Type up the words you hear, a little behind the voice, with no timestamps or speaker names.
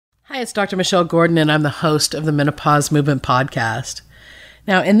it's Dr. Michelle Gordon, and I'm the host of the Menopause Movement podcast.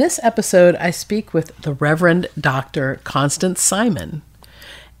 Now, in this episode, I speak with the Reverend Dr. Constance Simon,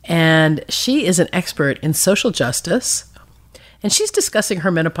 and she is an expert in social justice, and she's discussing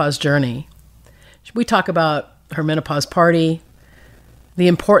her menopause journey. We talk about her menopause party, the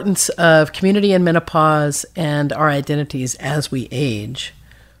importance of community in menopause, and our identities as we age.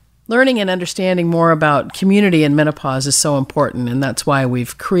 Learning and understanding more about community in menopause is so important, and that's why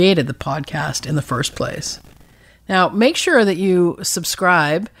we've created the podcast in the first place. Now, make sure that you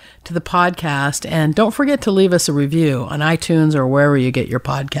subscribe to the podcast, and don't forget to leave us a review on iTunes or wherever you get your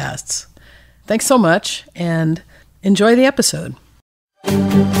podcasts. Thanks so much, and enjoy the episode.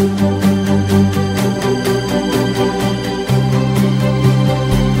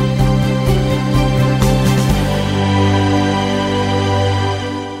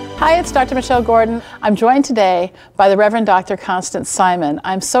 Hi, it's Dr. Michelle Gordon. I'm joined today by the Reverend Dr. Constance Simon.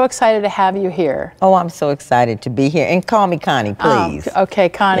 I'm so excited to have you here. Oh, I'm so excited to be here. And call me Connie, please. Okay,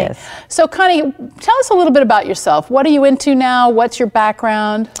 Connie. Yes. So, Connie, tell us a little bit about yourself. What are you into now? What's your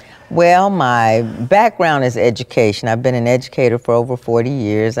background? Well, my background is education. I've been an educator for over 40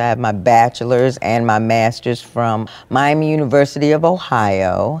 years. I have my bachelor's and my master's from Miami University of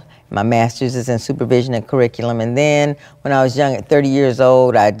Ohio. My master's is in supervision and curriculum. And then when I was young, at 30 years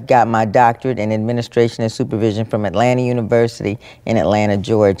old, I got my doctorate in administration and supervision from Atlanta University in Atlanta,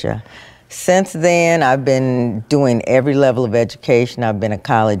 Georgia. Since then, I've been doing every level of education. I've been a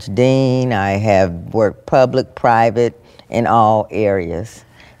college dean. I have worked public, private, in all areas.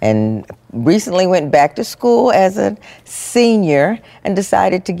 And recently went back to school as a senior and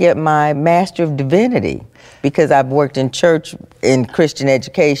decided to get my Master of Divinity because I've worked in church in Christian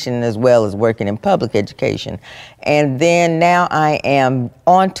education as well as working in public education. And then now I am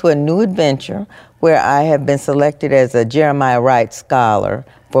on to a new adventure where I have been selected as a Jeremiah Wright Scholar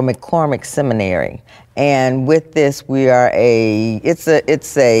for McCormick Seminary. And with this, we are it's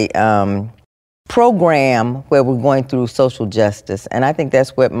a program where we're going through social justice, and I think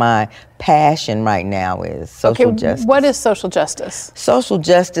that's what my passion right now is, social justice. What is social justice? Social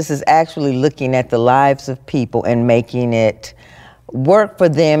justice is actually looking at the lives of people and making it work for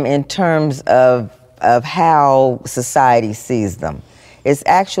them in terms of how society sees them. It's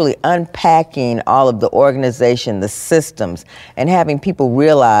actually unpacking all of the organization, the systems, and having people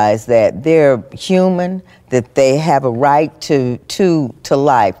realize that they're human, that they have a right to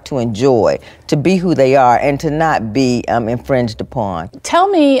life, to enjoy, to be who they are, and to not be infringed upon. Tell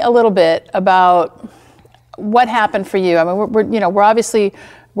me a little bit about what happened for you. I mean, we're obviously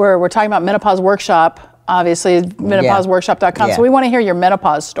talking about Menopause Workshop. Obviously, menopauseworkshop.com. Yeah. So we want to hear your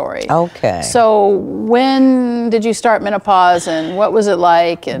menopause story. Okay. So when did you start menopause, and what was it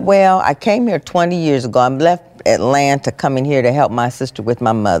like? Well, I came here 20 years ago. I left Atlanta coming here to help my sister with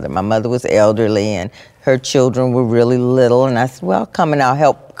my mother. My mother was elderly, and her children were really little. And I said, well, come and I'll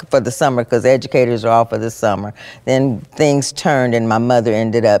help for the summer because educators are off for the summer. Then things turned, and my mother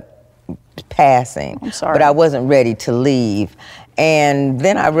ended up passing. I'm sorry. But I wasn't ready to leave. And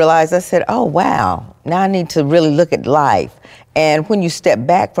then I realized, I said, oh, wow, now I need to really look at life. And when you step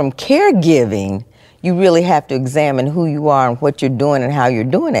back from caregiving, you really have to examine who you are and what you're doing and how you're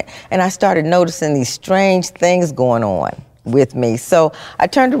doing it. And I started noticing these strange things going on with me. So I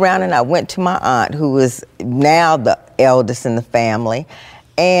turned around and I went to my aunt, who is now the eldest in the family.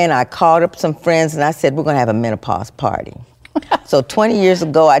 And I called up some friends and I said, we're going to have a menopause party. So 20 years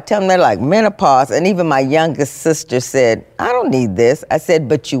ago, I tell them they're like menopause, and even my youngest sister said, I don't need this. I said,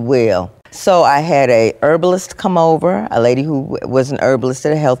 but you will. So I had a herbalist come over, a lady who was an herbalist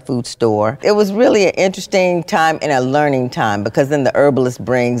at a health food store. It was really an interesting time and a learning time because then the herbalist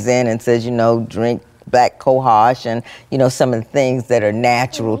brings in and says, drink black cohosh and, some of the things that are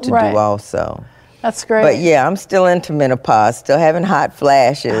natural to do also. That's great. But yeah, I'm still into menopause, still having hot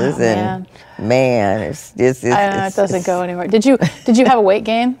flashes, and man, it doesn't go anywhere. Did you have a weight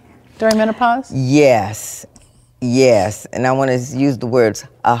gain during menopause? Yes, and I want to use the words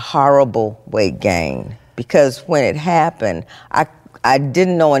a horrible weight gain because when it happened, I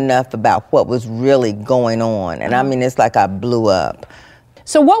didn't know enough about what was really going on, and I mean it's like I blew up.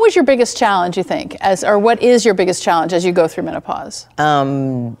 So what was your biggest challenge, you think, what is your biggest challenge as you go through menopause?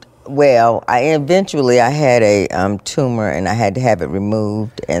 Well, I had a tumor and I had to have it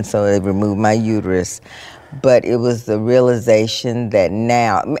removed, and so they removed my uterus. But it was the realization that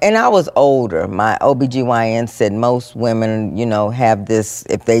now, and I was older, my OBGYN said most women, have this,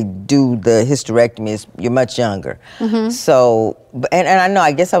 if they do the hysterectomy, you're much younger. Mm-hmm. So, and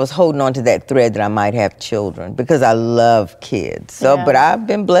I guess I was holding on to that thread that I might have children because I love kids. So, But I've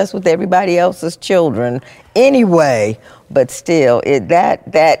been blessed with everybody else's children anyway, but still,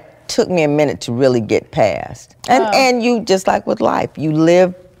 that took me a minute to really get past. And you, just like with life, you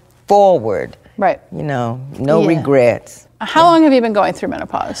live forward. Right. You know, no regrets. How long have you been going through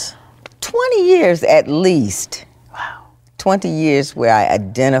menopause? 20 years at least. Wow. 20 years where I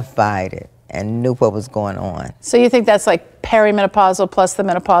identified it and knew what was going on. So you think that's like perimenopausal plus the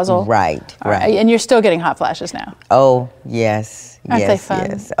menopausal? Right, right. And you're still getting hot flashes now? Oh, yes. Aren't they yes, fun?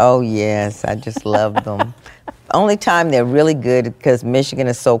 yes. Oh, yes. I just love them. Only time they're really good, because Michigan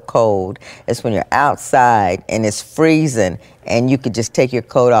is so cold, is when you're outside and it's freezing and you could just take your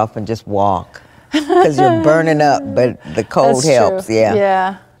coat off and just walk. Because you're burning up, but the cold helps. True. Yeah.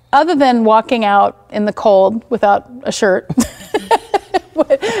 Yeah. Other than walking out in the cold without a shirt,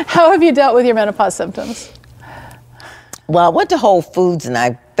 how have you dealt with your menopause symptoms? Well, I went to Whole Foods and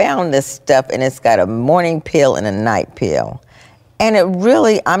I found this stuff, and it's got a morning pill and a night pill. And it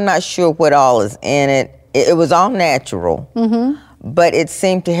really, I'm not sure what all is in it. It was all natural, but it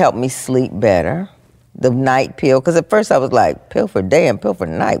seemed to help me sleep better. The night pill, because at first I was like, pill for day and pill for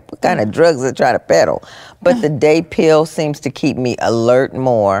night. What kind of drugs are they trying to peddle? But the day pill seems to keep me alert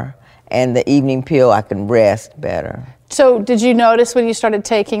more, and the evening pill I can rest better. So did you notice when you started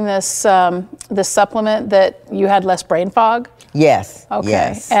taking this this supplement that you had less brain fog? Yes. Okay.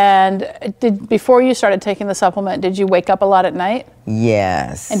 Yes. And before you started taking the supplement, did you wake up a lot at night?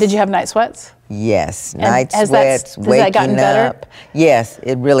 Yes. And did you have night sweats? Yes. And night has sweats, has that gotten waking better? up. Yes,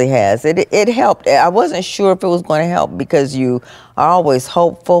 it really has. It helped. I wasn't sure if it was going to help, because you are always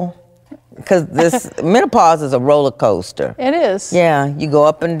hopeful. Because this menopause is a roller coaster. It is. Yeah, you go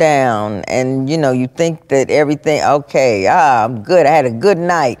up and down, and you know, you think that everything, okay, I'm good, I had a good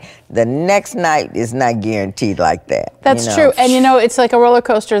night. The next night is not guaranteed like that. That's true. And you know, it's like a roller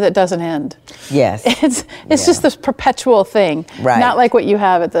coaster that doesn't end. Yes. It's just this perpetual thing. Right. Not like what you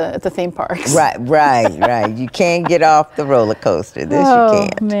have at the theme parks. Right. You can't get off the roller coaster. This Oh, you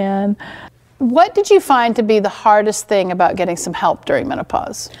can't. Man. What did you find to be the hardest thing about getting some help during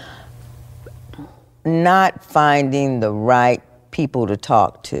menopause? Not finding the right people to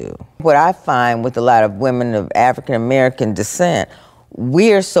talk to. What I find with a lot of women of African American descent,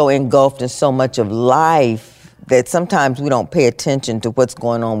 we're so engulfed in so much of life that sometimes we don't pay attention to what's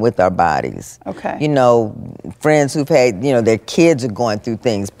going on with our bodies. Okay. You know, friends who've had, you know, their kids are going through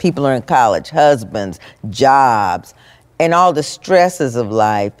things, people are in college, husbands, jobs, and all the stresses of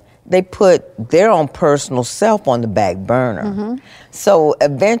life. They put their own personal self on the back burner. So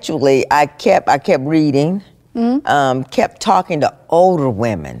eventually I kept reading, kept talking to older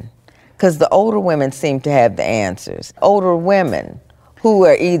women, because the older women seem to have the answers. Older women who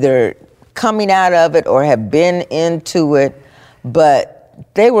are either coming out of it or have been into it, but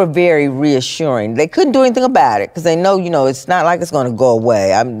they were very reassuring. They couldn't do anything about it, because they know, you know, it's not like it's going to go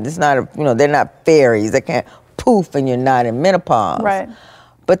away. It's not, you know, they're not fairies. They can't poof and you're not in menopause. Right.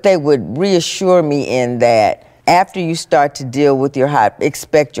 But they would reassure me in that after you start to deal with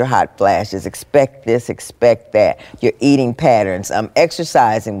expect your hot flashes, expect this, expect that, your eating patterns.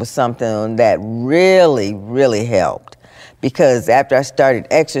 Exercising was something that really, really helped. Because after I started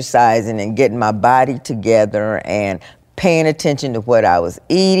exercising and getting my body together and paying attention to what I was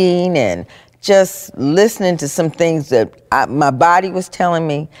eating and just listening to some things that my body was telling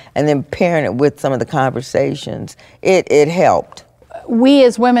me, and then pairing it with some of the conversations, it helped. We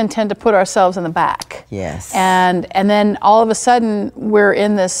as women tend to put ourselves in the back. Yes. And then all of a sudden we're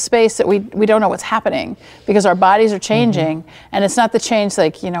in this space that we don't know what's happening, because our bodies are changing, and it's not the change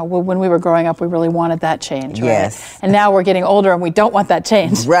like, you know, when we were growing up we really wanted that change, right? Yes. And now we're getting older and we don't want that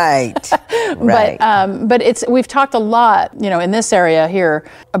change. Right. Right. But we've talked a lot, you know, in this area here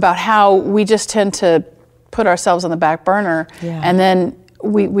about how we just tend to put ourselves on the back burner, and then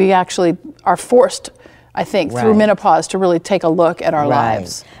we actually are forced, I think, through menopause to really take a look at our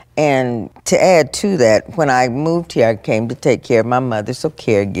lives. And to add to that, when I moved here, I came to take care of my mother, so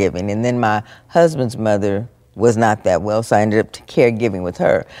caregiving. And then my husband's mother was not that well, so I ended up caregiving with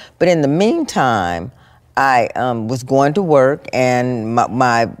her. But in the meantime, I was going to work, and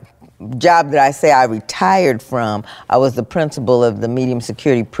my job that I say I retired from, I was the principal of the medium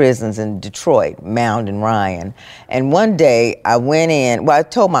security prisons in Detroit, Mound and Ryan. And one day I went in, well, I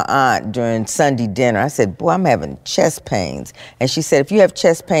told my aunt during Sunday dinner, I said, boy, I'm having chest pains. And she said, if you have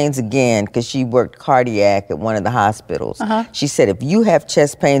chest pains again, because she worked cardiac at one of the hospitals, she said, if you have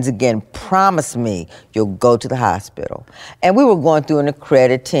chest pains again, promise me you'll go to the hospital. And we were going through an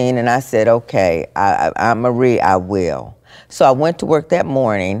accrediting, and I said, okay, I'm Marie, I will. So I went to work that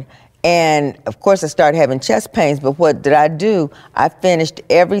morning, And of course I started having chest pains, but what did I do? I finished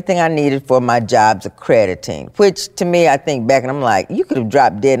everything I needed for my job's accrediting, which to me, I think back and I'm like, you could have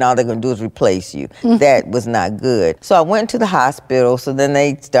dropped dead and all they're gonna do is replace you. That was not good. So I went to the hospital, so then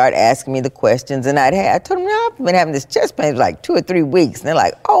they start asking me the questions, and I told them, no, I've been having this chest pain for like 2 or 3 weeks. And they're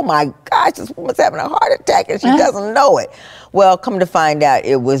like, oh my gosh, this woman's having a heart attack and she doesn't know it. Well, come to find out,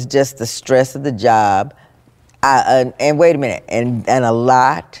 it was just the stress of the job. And wait a minute, and a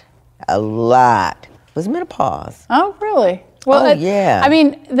lot was menopause. Oh, really? Well, yeah. I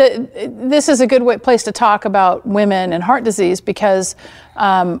mean, this is a good place to talk about women and heart disease because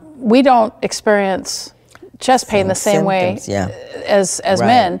we don't experience chest pain the same symptoms, way as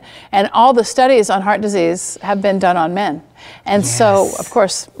men. And all the studies on heart disease have been done on men. And so, of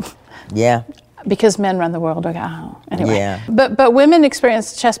course, because men run the world. Anyway. Yeah. But women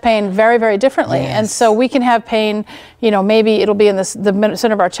experience chest pain very, very differently. Yes. And so we can have pain, maybe it'll be in the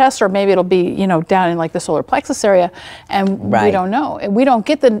center of our chest, or maybe it'll be, down in like the solar plexus area, and we don't know. We don't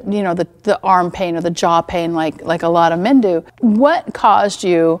get the arm pain or the jaw pain like a lot of men do. What caused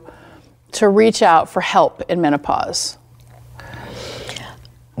you to reach out for help in menopause?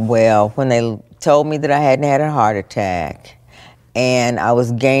 Well, when they told me that I hadn't had a heart attack, and I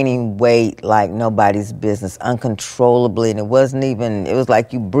was gaining weight like nobody's business, uncontrollably, and it was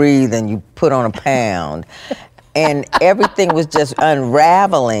like you breathe and you put on a pound. And everything was just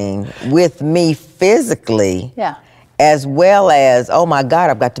unraveling with me physically. Yeah. As well as, oh my God,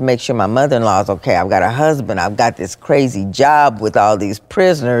 I've got to make sure my mother-in-law is okay. I've got a husband. I've got this crazy job with all these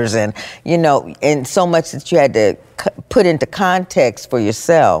prisoners, and and so much that you had to put into context for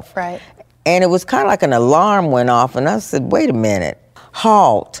yourself. Right. And it was kind of like an alarm went off, and I said, wait a minute,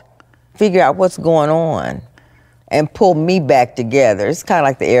 halt, figure out what's going on, and pull me back together. It's kind of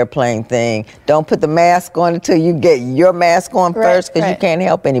like the airplane thing. Don't put the mask on until you get your mask on first, because you can't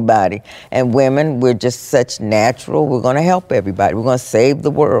help anybody. And women, we're just such natural. We're going to help everybody. We're going to save the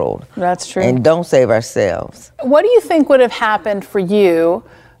world. That's true. And don't save ourselves. What do you think would have happened for you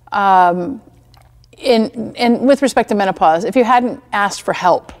with respect to menopause if you hadn't asked for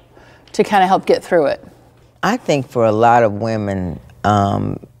help to kind of help get through it? I think for a lot of women,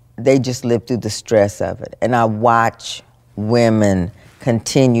 they just live through the stress of it. And I watch women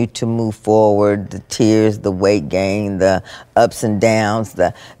continue to move forward, the tears, the weight gain, the ups and downs.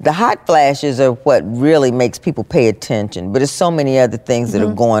 The hot flashes are what really makes people pay attention, but there's so many other things that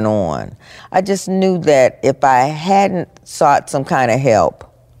are going on. I just knew that if I hadn't sought some kind of help,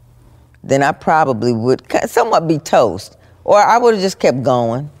 then I probably would somewhat be toast. Or I would have just kept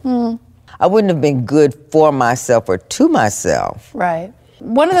going. I wouldn't have been good for myself or to myself. Right.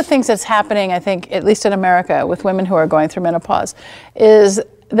 One of the things that's happening, I think, at least in America, with women who are going through menopause, is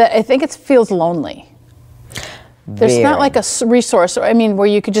that I think it feels lonely. There's not like a resource, where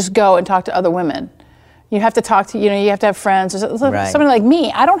you could just go and talk to other women. You have to talk to, you have to have friends. Somebody like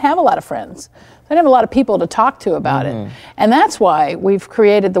me, I don't have a lot of friends. I don't have a lot of people to talk to about it. And that's why we've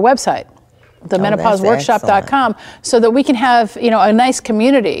created the website, themenopauseworkshop.com, so that we can have, a nice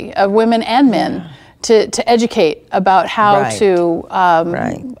community of women and men to educate about how to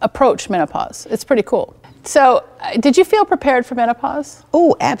approach menopause. It's pretty cool. So, did you feel prepared for menopause?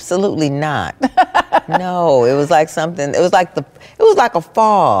 Oh, absolutely not. No, it was like something. It was like a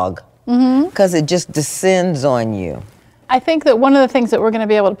fog, because it just descends on you. I think that one of the things that we're going to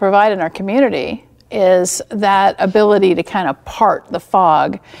be able to provide in our community is that ability to kind of part the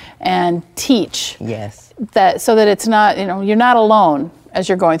fog and teach. Yes. So that it's not, you're not alone as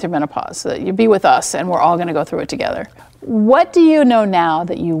you're going through menopause. So that you be with us and we're all going to go through it together. What do you know now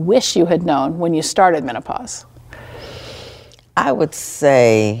that you wish you had known when you started menopause? I would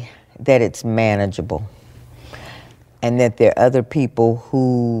say that it's manageable, and that there are other people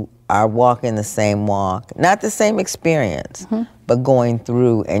who are walking the same walk, not the same experience, but going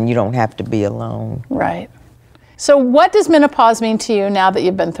through, and you don't have to be alone. Right. So what does menopause mean to you now that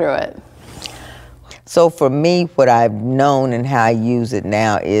you've been through it? So for me, what I've known and how I use it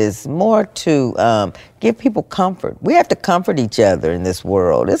now is more to give people comfort. We have to comfort each other in this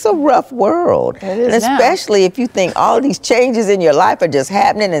world. It's a rough world. It is, and especially if you think all these changes in your life are just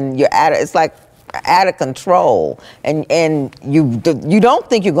happening and it's like out of control, and you don't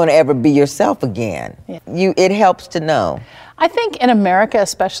think you're going to ever be yourself again. Yeah. It helps to know. I think in America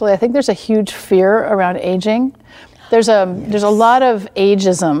especially, I think there's a huge fear around aging. There's a lot of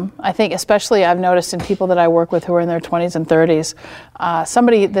ageism, I think, especially I've noticed in people that I work with who are in their 20s and 30s.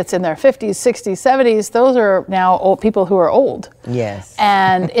 Somebody that's in their 50s, 60s, 70s, those are now old people who are old. Yes.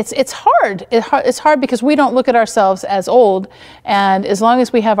 And it's hard. It's hard because we don't look at ourselves as old, and as long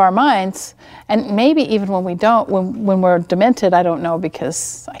as we have our minds, and maybe even when we don't, when we're demented, I don't know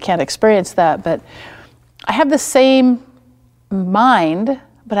because I can't experience that, but I have the same mind,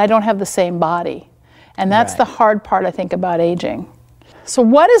 but I don't have the same body. And that's the hard part, I think, about aging. So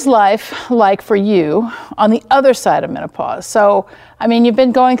what is life like for you on the other side of menopause? So, I mean, you've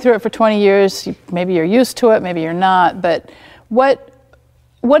been going through it for 20 years. Maybe you're used to it, maybe you're not. But what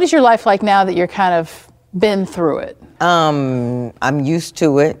is your life like now that you're kind of been through it? I'm used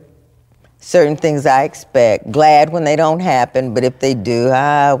to it. Certain things I expect. Glad when they don't happen, but if they do,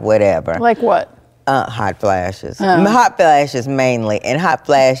 whatever. Like what? Hot flashes. Hot flashes mainly, and hot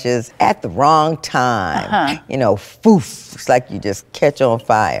flashes at the wrong time. You know, poof, it's like you just catch on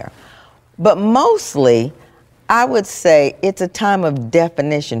fire. But mostly, I would say it's a time of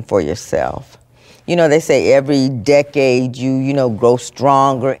definition for yourself. You know, they say every decade you grow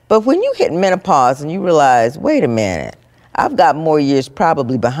stronger. But when you hit menopause and you realize, wait a minute, I've got more years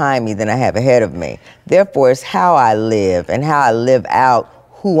probably behind me than I have ahead of me. Therefore, it's how I live and how I live out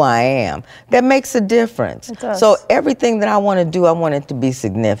who I am. That makes a difference. It does. So everything that I want to do, I want it to be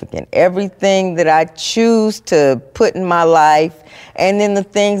significant. Everything that I choose to put in my life, and then the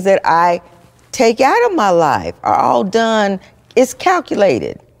things that I take out of my life are all done, it's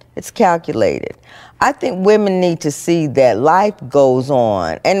calculated. It's calculated. I think women need to see that life goes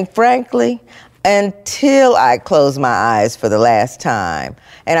on. And frankly, until I closed my eyes for the last time,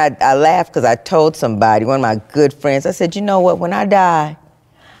 and I laughed because I told somebody, one of my good friends, I said, you know what, when I die,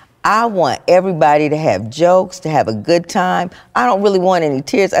 I want everybody to have jokes, to have a good time. I don't really want any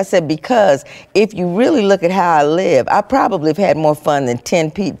tears. I said, because if you really look at how I live, I probably have had more fun than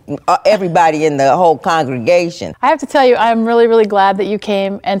 10 people, everybody in the whole congregation. I have to tell you, I'm really, really glad that you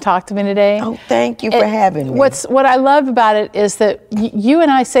came and talked to me today. Oh, thank you for having me. What I love about it is that you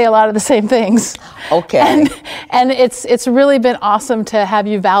and I say a lot of the same things. Okay. And it's really been awesome to have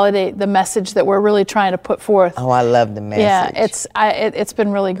you validate the message that we're really trying to put forth. Oh, I love the message. Yeah, it's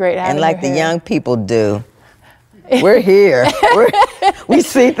been really great. And like the young people do, we're here. We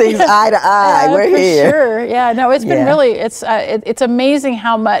see things eye to eye. We're here. Sure. Yeah. No, it's been really. It's amazing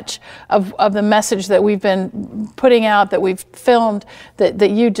how much of the message that we've been putting out, that we've filmed, that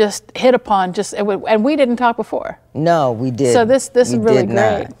you just hit upon. And we didn't talk before. No, we did. So this is really great.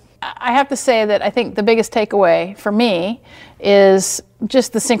 Not. I have to say that I think the biggest takeaway for me is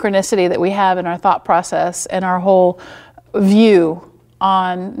just the synchronicity that we have in our thought process and our whole view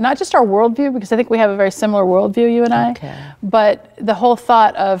on not just our worldview, because I think we have a very similar worldview, you and I, but the whole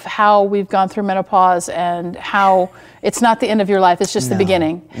thought of how we've gone through menopause and how it's not the end of your life, it's just the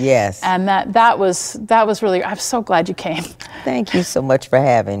beginning. Yes. And that was really, I'm so glad you came. Thank you so much for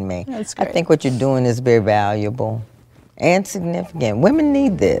having me. That's great. I think what you're doing is very valuable and significant. Women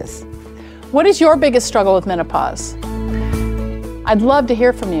need this. What is your biggest struggle with menopause? I'd love to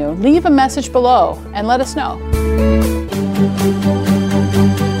hear from you. Leave a message below and let us know.